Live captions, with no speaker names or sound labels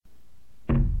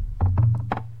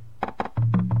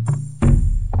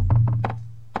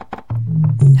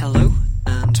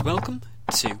welcome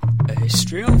to A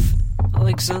History of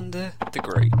Alexander the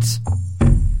Great,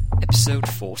 Episode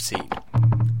 14,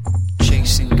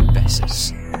 Chasing Bessus.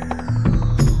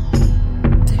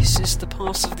 This is the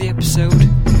part of the episode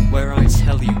where I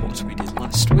tell you what we did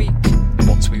last week,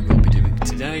 what we will be doing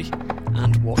today,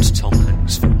 and what Tom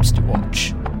Hanks films to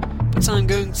watch. But I'm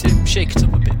going to shake it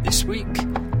up a bit this week,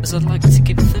 as I'd like to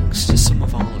give thanks to some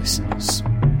of our listeners.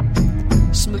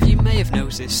 Some of you may have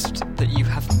noticed that you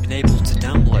haven't been able to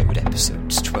download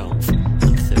episodes 12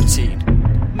 and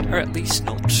 13, or at least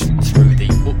not through the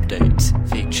update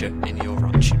feature in your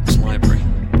iTunes library.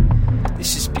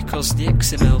 This is because the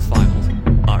XML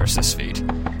file, RSS feed,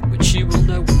 which you will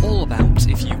know all about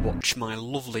if you watch my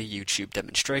lovely YouTube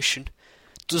demonstration,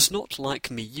 does not like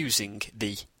me using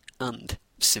the AND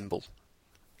symbol.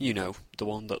 You know, the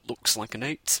one that looks like an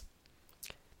 8.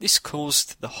 This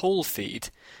caused the whole feed,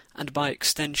 and by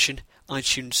extension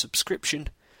iTunes subscription,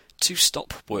 to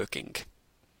stop working.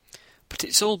 But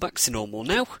it's all back to normal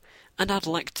now, and I'd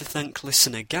like to thank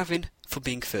listener Gavin for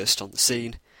being first on the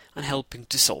scene and helping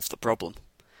to solve the problem.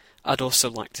 I'd also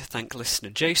like to thank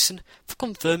listener Jason for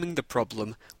confirming the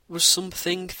problem was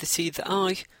something that either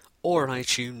I or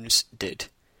iTunes did,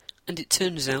 and it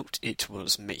turns out it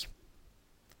was me.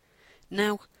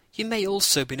 Now, you may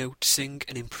also be noticing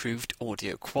an improved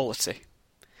audio quality.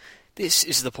 This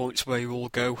is the point where you all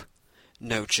go,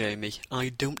 "No, Jamie, I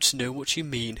don't know what you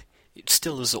mean. It's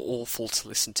still as awful to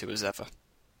listen to as ever."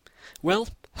 Well,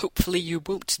 hopefully you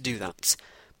won't do that,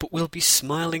 but will be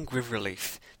smiling with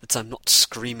relief that I'm not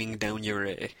screaming down your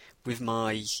ear with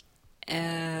my,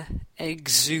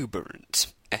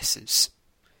 exuberant S's.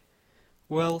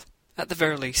 Well, at the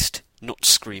very least, not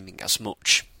screaming as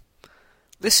much.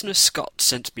 Listener Scott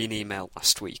sent me an email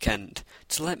last weekend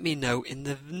to let me know in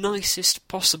the nicest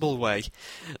possible way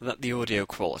that the audio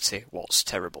quality was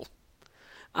terrible.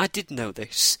 I did know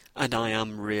this, and I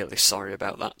am really sorry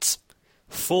about that.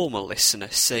 Former listener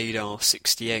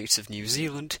Sadar68 of New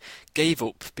Zealand gave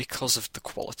up because of the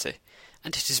quality,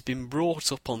 and it has been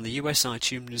brought up on the US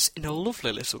iTunes in a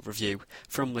lovely little review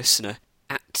from listener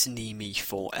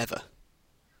 @NemeForever.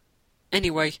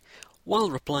 Anyway,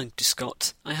 while replying to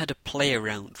Scott, I had a play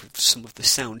around with some of the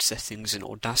sound settings in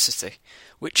Audacity,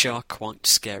 which are quite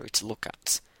scary to look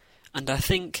at, and I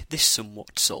think this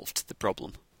somewhat solved the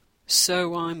problem.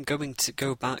 So I'm going to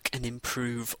go back and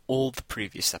improve all the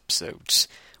previous episodes,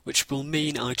 which will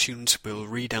mean iTunes will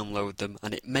re-download them,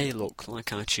 and it may look like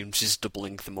iTunes is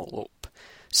doubling them all up.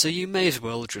 So you may as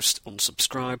well just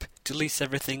unsubscribe, delete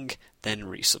everything, then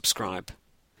resubscribe.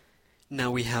 Now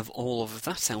we have all of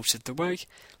that out of the way,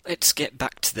 let's get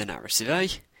back to the narrative, eh?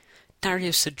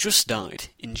 Darius had just died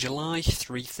in July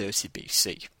 330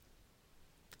 BC.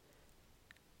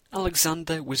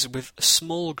 Alexander was with a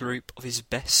small group of his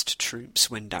best troops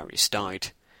when Darius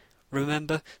died.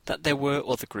 Remember that there were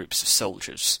other groups of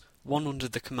soldiers, one under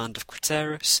the command of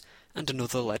Craterus and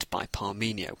another led by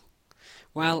Parmenio,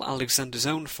 while Alexander's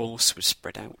own force was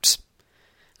spread out.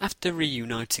 After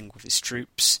reuniting with his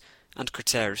troops and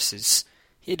Craterus's,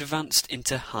 he advanced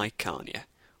into Hyrcania,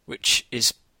 which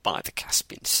is by the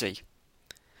Caspian Sea.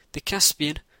 The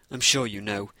Caspian, I'm sure you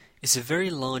know, is a very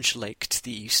large lake to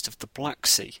the east of the Black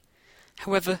Sea.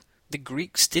 However, the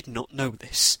Greeks did not know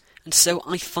this, and so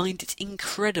I find it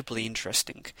incredibly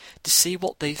interesting to see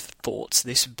what they thought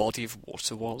this body of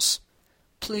water was.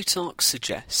 Plutarch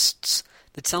suggests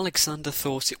that Alexander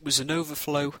thought it was an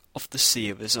overflow of the Sea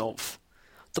of Azov,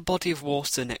 the body of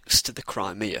water next to the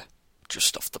Crimea,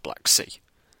 just off the Black Sea.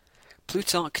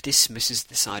 Plutarch dismisses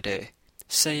this idea,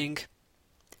 saying,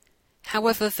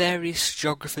 "However, various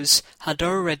geographers had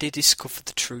already discovered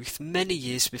the truth many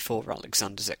years before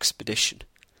Alexander's expedition.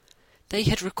 They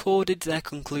had recorded their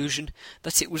conclusion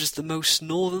that it was the most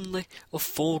northerly of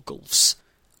 4 gulfs,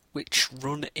 which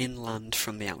run inland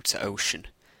from the outer ocean,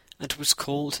 and was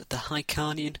called the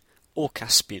Hyrcanian or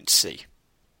Caspian Sea."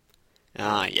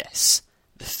 Ah yes,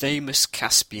 the famous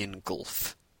Caspian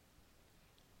Gulf.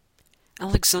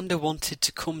 Alexander wanted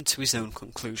to come to his own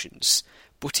conclusions,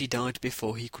 but he died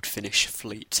before he could finish a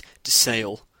fleet to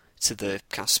sail to the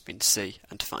Caspian Sea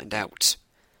and find out.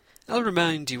 I'll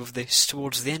remind you of this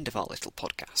towards the end of our little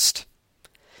podcast.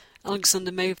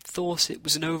 Alexander may have thought it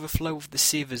was an overflow of the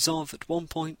Sea of Azov at one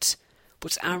point,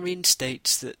 but Arrian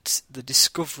states that the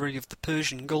discovery of the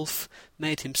Persian Gulf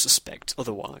made him suspect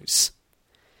otherwise.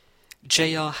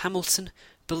 J.R. Hamilton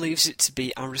believes it to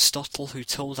be Aristotle who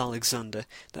told Alexander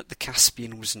that the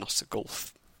Caspian was not a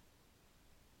gulf.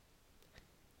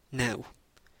 Now,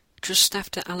 just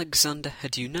after Alexander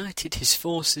had united his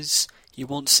forces, he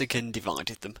once again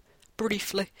divided them,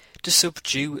 briefly to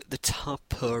subdue the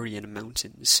Tarpurian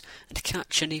mountains and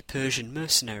catch any Persian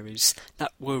mercenaries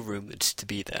that were rumoured to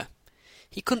be there.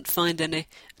 He couldn't find any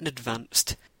and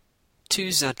advanced to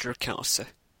Zadrakata,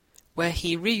 where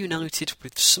he reunited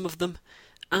with some of them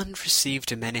and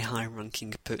received many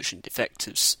high-ranking Persian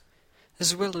defectors,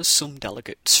 as well as some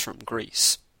delegates from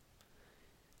Greece.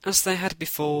 As they had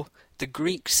before, the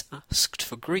Greeks asked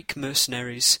for Greek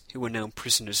mercenaries who were now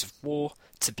prisoners of war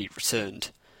to be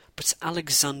returned, but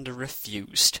Alexander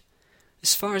refused.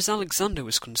 As far as Alexander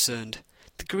was concerned,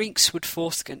 the Greeks who had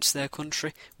fought against their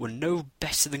country were no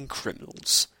better than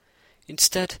criminals.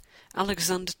 Instead,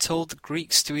 Alexander told the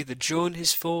Greeks to either join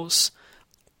his force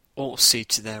or see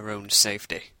to their own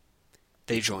safety.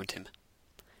 They joined him,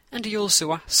 and he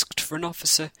also asked for an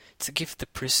officer to give the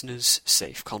prisoners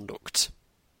safe conduct.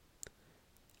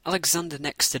 Alexander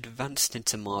next advanced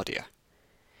into Mardia.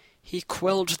 He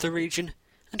quelled the region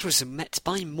and was met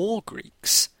by more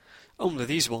Greeks, only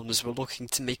these ones were looking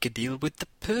to make a deal with the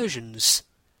Persians.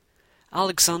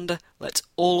 Alexander let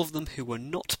all of them who were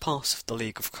not part of the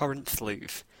League of Corinth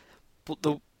leave, but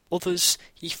the others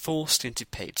he forced into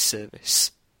paid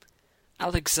service.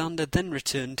 Alexander then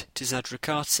returned to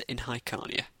Zadrakata in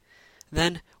Hyrcania,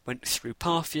 then went through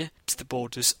Parthia to the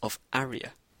borders of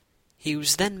Aria. He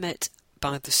was then met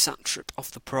by the satrap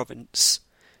of the province,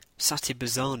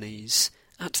 Satybazanes,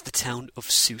 at the town of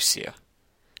Susia,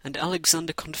 and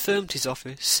Alexander confirmed his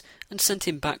office and sent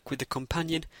him back with a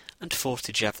companion and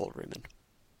 40 cavalrymen.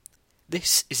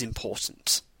 This is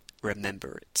important.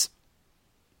 Remember it.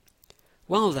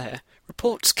 While there,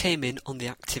 reports came in on the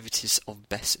activities of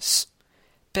Bessus.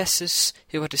 Bessus,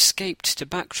 who had escaped to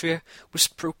Bactria, was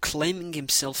proclaiming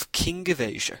himself king of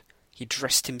Asia. He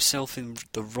dressed himself in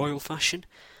the royal fashion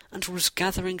and was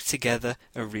gathering together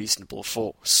a reasonable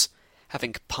force,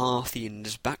 having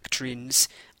Parthians, Bactrians,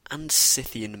 and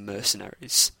Scythian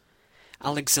mercenaries.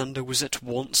 Alexander was at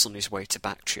once on his way to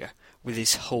Bactria with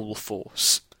his whole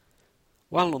force.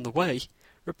 While on the way,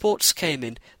 reports came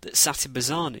in that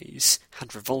Satybazanes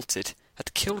had revolted,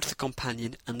 had killed the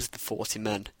companion and the 40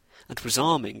 men, and was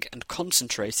arming and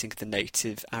concentrating the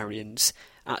native Aryans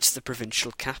at the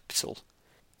provincial capital,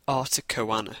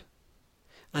 Artacoana,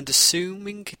 and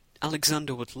assuming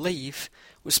Alexander would leave,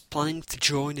 was planning to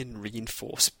join and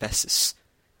reinforce Bessus.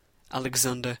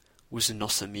 Alexander was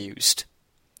not amused.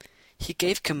 He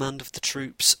gave command of the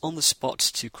troops on the spot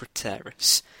to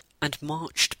Craterus, and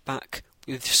marched back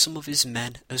with some of his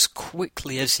men as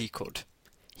quickly as he could.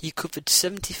 He covered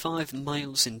 75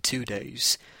 miles in 2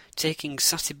 days, taking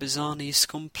Satybazanes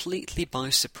completely by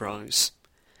surprise.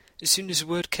 As soon as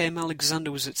word came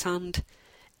Alexander was at hand,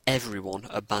 everyone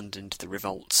abandoned the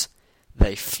revolt.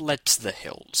 They fled to the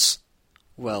hills.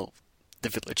 Well, the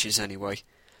villages anyway,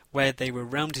 where they were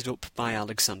rounded up by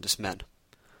Alexander's men.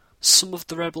 Some of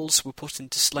the rebels were put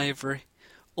into slavery,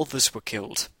 others were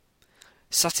killed.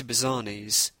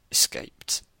 Satybazanes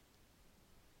escaped.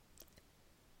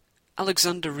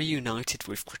 Alexander reunited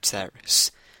with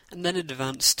Craterus, and then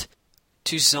advanced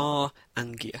to Tsar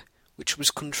Angia, which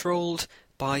was controlled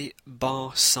by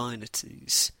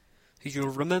Barcinetes, who you'll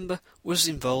remember was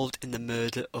involved in the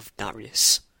murder of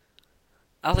Darius.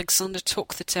 Alexander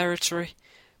took the territory.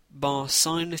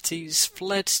 Barcinetes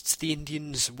fled to the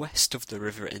Indians west of the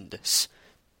river Indus,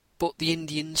 but the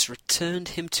Indians returned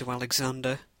him to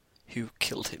Alexander, who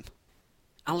killed him.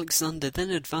 Alexander then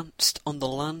advanced on the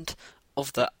land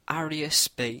of the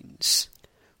Ariaspanes.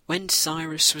 When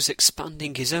Cyrus was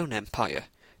expanding his own empire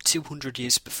 200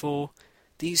 years before,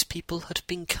 these people had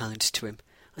been kind to him,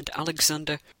 and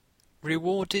Alexander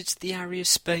rewarded the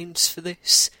Ariaspanes for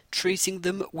this, treating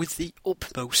them with the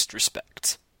utmost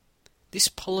respect. This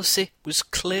policy was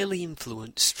clearly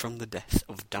influenced from the death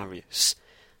of Darius.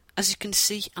 As you can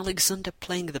see, Alexander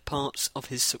playing the parts of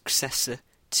his successor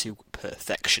to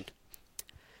perfection.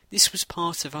 This was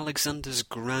part of Alexander's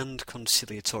grand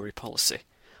conciliatory policy,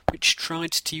 which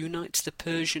tried to unite the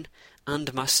Persian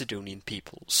and Macedonian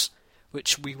peoples,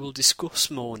 which we will discuss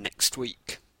more next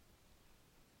week.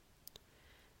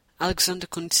 Alexander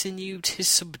continued his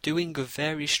subduing of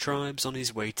various tribes on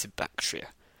his way to Bactria,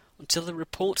 until a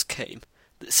report came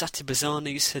that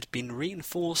Satybazanes had been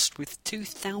reinforced with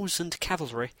 2,000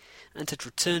 cavalry and had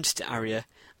returned to Aria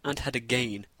and had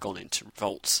again gone into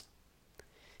revolt.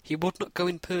 He would not go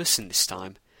in person this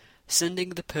time, sending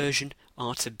the Persian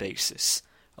Artabazus,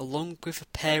 along with a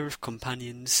pair of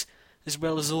companions, as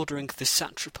well as ordering the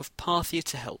satrap of Parthia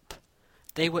to help.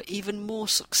 They were even more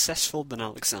successful than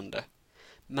Alexander,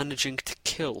 managing to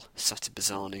kill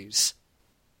Satybazanes.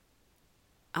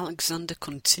 Alexander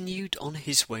continued on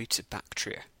his way to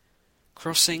Bactria,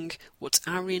 crossing what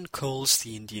Arrian calls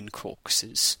the Indian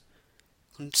Caucasus.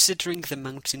 considering the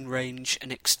mountain range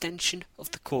an extension of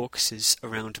the Caucasus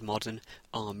around modern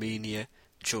Armenia,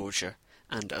 Georgia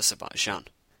and Azerbaijan.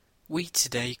 We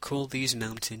today call these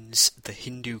mountains the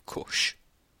Hindu Kush.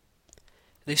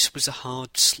 This was a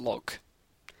hard slog.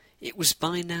 It was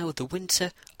by now the winter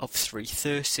of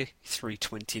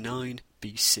 330-329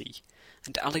 BC,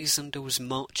 and Alexander was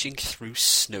marching through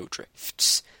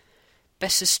snowdrifts.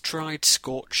 Bessus tried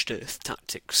scorched earth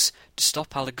tactics to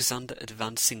stop Alexander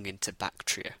advancing into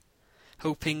Bactria,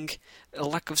 hoping a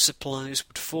lack of supplies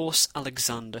would force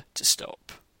Alexander to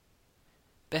stop.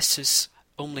 Bessus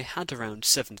only had around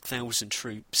 7,000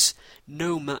 troops,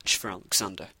 no match for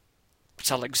Alexander,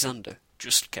 but Alexander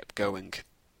just kept going.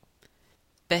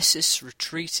 Bessus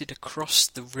retreated across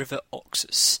the river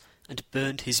Oxus and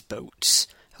burned his boats,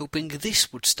 hoping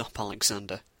this would stop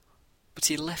Alexander, but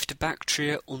he left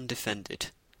Bactria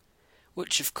undefended,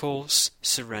 which of course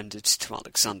surrendered to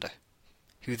Alexander,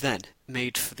 who then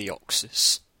made for the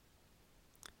Oxus.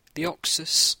 The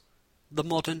Oxus, the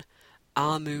modern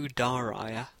Amu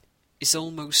Darya, is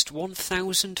almost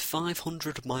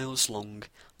 1,500 miles long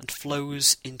and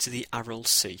flows into the Aral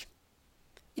Sea.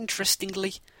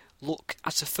 Interestingly, look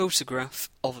at a photograph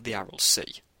of the Aral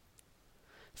Sea.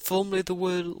 Formerly the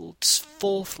world's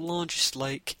fourth largest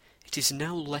lake, it is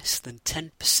now less than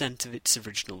 10% of its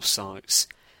original size,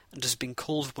 and has been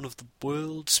called one of the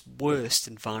world's worst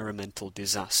environmental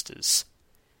disasters.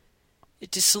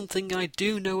 It is something I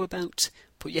do know about,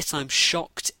 but yet I'm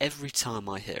shocked every time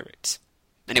I hear it.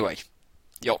 Anyway,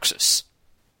 the Oxus.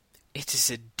 It is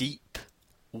a deep,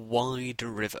 wide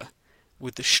river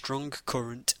with a strong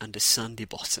current and a sandy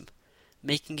bottom,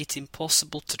 making it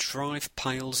impossible to drive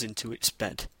piles into its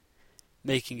bed,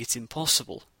 making it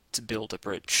impossible to build a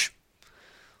bridge.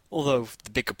 Although the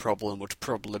bigger problem would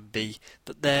probably be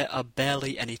that there are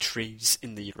barely any trees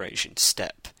in the Eurasian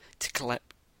steppe to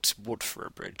collect wood for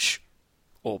a bridge,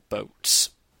 or boats.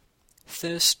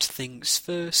 First things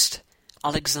first,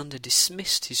 Alexander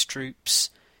dismissed his troops,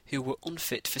 who were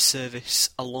unfit for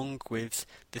service, along with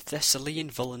the Thessalian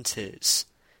volunteers.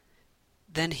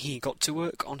 Then he got to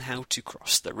work on how to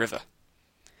cross the river.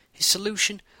 His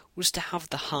solution was to have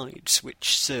the hides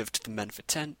which served the men for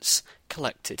tents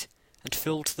collected and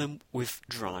filled them with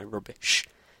dry rubbish,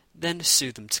 then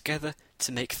sew them together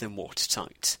to make them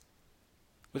watertight.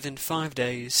 Within 5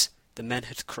 days, the men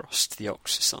had crossed the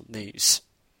Oxus on these.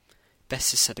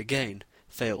 Bessus had again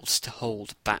failed to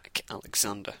hold back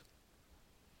Alexander.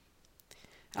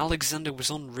 Alexander was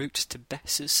en route to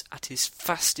Bessus at his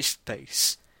fastest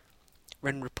pace,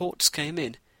 when reports came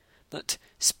in that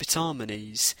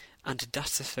Spitarmenes and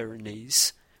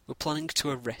Datathorenes were planning to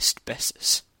arrest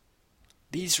Bessus.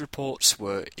 These reports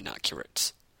were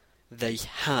inaccurate. They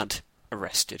had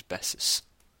arrested Bessus.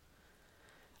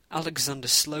 Alexander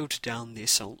slowed down the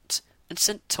assault and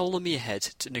sent Ptolemy ahead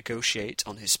to negotiate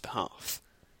on his behalf.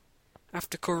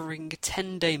 After covering a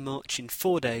 10-day march in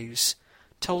 4 days,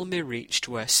 Ptolemy reached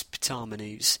where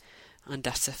Spitarmenes and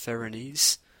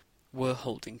Datathorenes were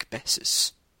holding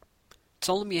Bessus.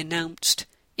 Ptolemy announced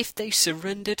if they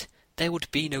surrendered, there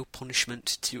would be no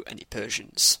punishment to any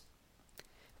Persians.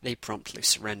 They promptly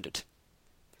surrendered.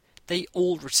 They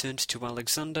all returned to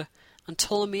Alexander, and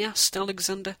Ptolemy asked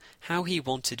Alexander how he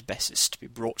wanted Bessus to be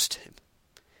brought to him.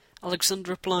 Alexander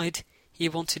replied he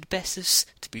wanted Bessus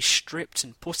to be stripped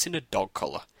and put in a dog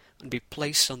collar, and be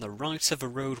placed on the right of a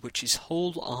road which his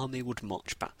whole army would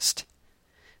march past.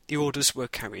 The orders were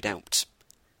carried out.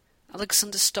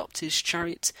 Alexander stopped his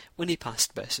chariot when he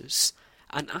passed Bessus,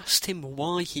 and asked him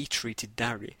why he treated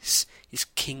Darius, his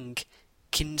king,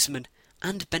 kinsman,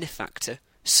 and benefactor,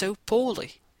 so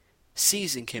poorly,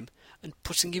 seizing him and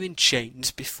putting him in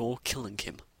chains before killing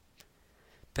him.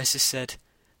 Bessus said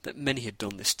that many had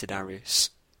done this to Darius,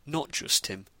 not just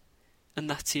him, and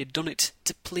that he had done it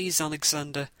to please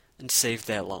Alexander and save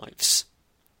their lives.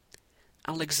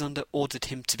 Alexander ordered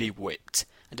him to be whipped,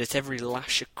 and at every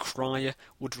lash a crier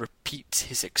would repeat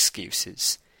his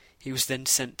excuses. He was then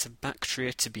sent to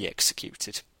Bactria to be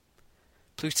executed.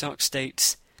 Plutarch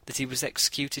states that he was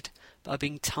executed by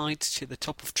being tied to the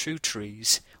top of 2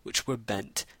 trees, which were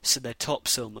bent so their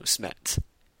tops almost met.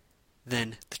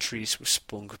 Then the trees were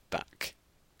sprung back,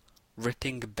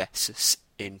 ripping Bessus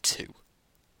in 2.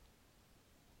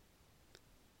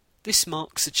 This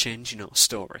marks a change in our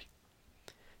story.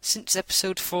 Since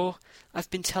episode 4, I've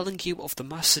been telling you of the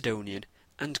Macedonian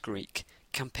and Greek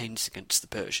campaigns against the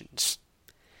Persians.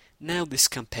 Now this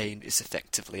campaign is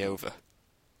effectively over.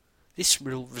 This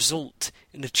will result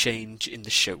in a change in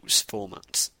the show's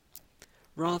format.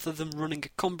 Rather than running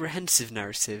a comprehensive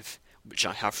narrative, which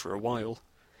I have for a while,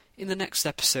 in the next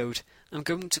episode I'm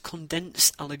going to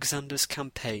condense Alexander's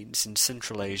campaigns in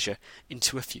Central Asia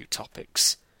into a few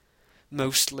topics,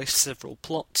 mostly several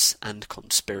plots and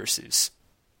conspiracies.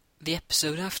 The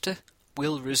episode after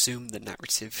will resume the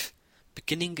narrative,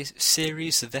 beginning a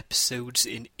series of episodes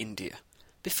in India,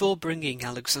 before bringing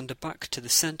Alexander back to the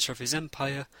centre of his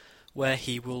empire, where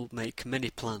he will make many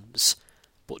plans,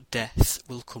 but death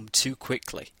will come too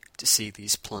quickly to see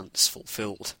these plans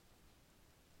fulfilled.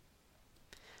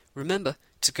 Remember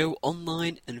to go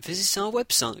online and visit our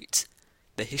website,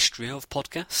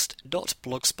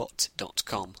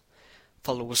 thehistoryofpodcast.blogspot.com.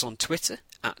 Follow us on Twitter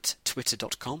at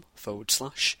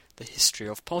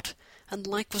twitter.com/thehistoryofpod, and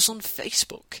like us on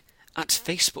Facebook at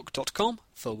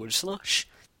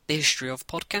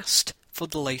facebook.com/thehistoryofpodcast for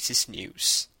the latest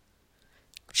news.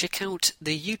 Check out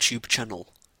the YouTube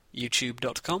channel,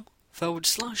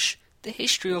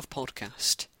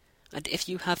 youtube.com/thehistoryofpodcast. And if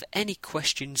you have any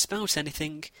questions about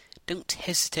anything, don't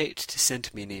hesitate to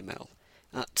send me an email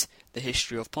at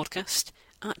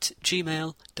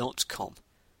thehistoryofpodcast@gmail.com.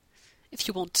 If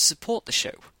you want to support the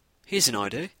show, here's an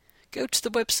idea. Go to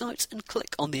the website and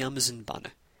click on the Amazon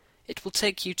banner. It will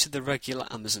take you to the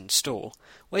regular Amazon store,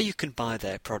 where you can buy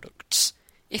their products.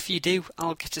 If you do,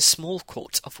 I'll get a small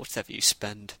cut of whatever you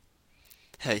spend.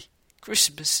 Hey,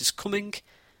 Christmas is coming,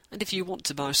 and if you want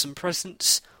to buy some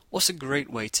presents, what a great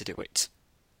way to do it.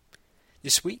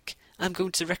 This week, I'm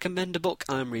going to recommend a book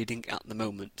I'm reading at the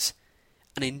moment,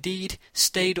 and indeed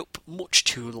stayed up much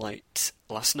too late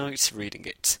last night reading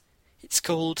it. It's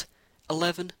called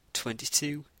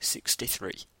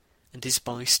 11/22/63 and is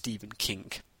by Stephen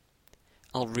King.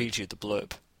 I'll read you the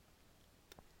blurb.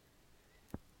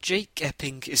 Jake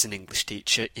Epping is an English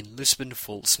teacher in Lisbon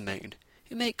Falls, Maine,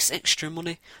 who makes extra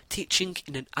money teaching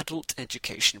in an adult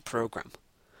education program.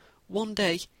 One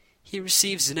day, he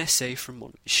receives an essay from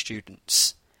one of his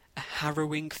students, a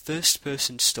harrowing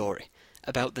first-person story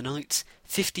about the night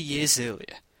 50 years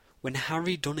earlier when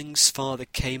Harry Dunning's father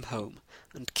came home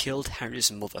and killed Harry's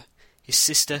mother, his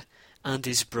sister, and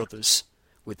his brothers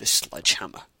with a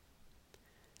sledgehammer.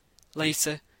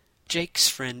 Later, Jake's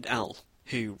friend Al,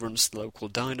 who runs the local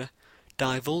diner,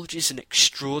 divulges an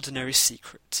extraordinary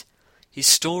secret. His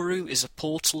storeroom is a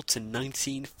portal to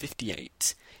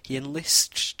 1958. He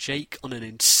enlists Jake on an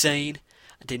insane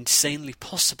and insanely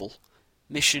possible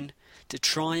mission to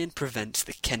try and prevent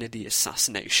the Kennedy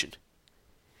assassination.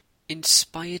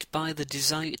 Inspired by the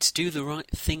desire to do the right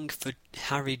thing for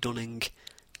Harry Dunning,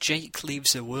 Jake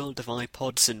leaves a world of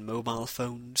iPods and mobile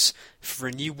phones for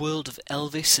a new world of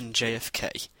Elvis and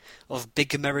JFK, of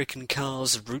big American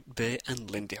cars, root beer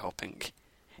and Lindy hopping.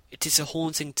 It is a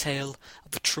haunting tale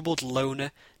of a troubled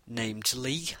loner named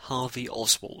Lee Harvey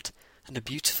Oswald and a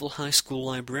beautiful high school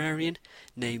librarian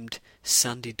named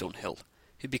Sandy Dunhill,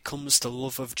 who becomes the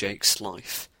love of Jake's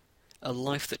life, a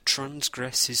life that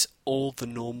transgresses all the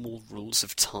normal rules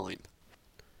of time.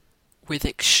 With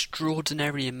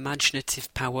extraordinary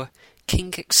imaginative power,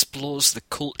 King explores the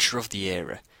culture of the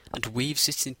era and weaves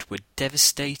it into a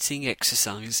devastating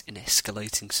exercise in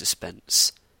escalating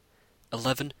suspense.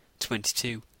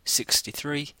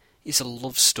 11/22/63 is a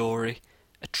love story,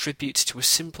 a tribute to a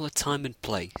simpler time and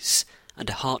place, and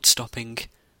a heart-stopping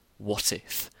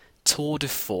what-if tour de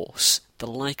force, the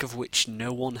like of which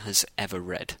no one has ever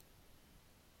read.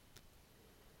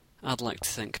 I'd like to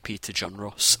thank Peter John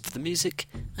Ross for the music,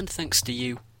 and thanks to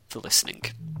you for listening.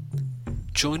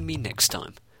 Join me next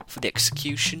time for the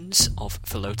executions of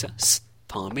Philotas,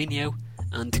 Parmenio,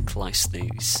 and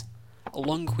Cleisthenes,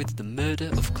 along with the murder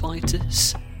of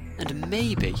Clytus, and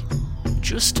maybe,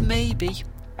 just maybe,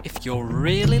 if you're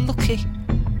really lucky,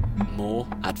 more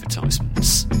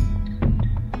advertisements.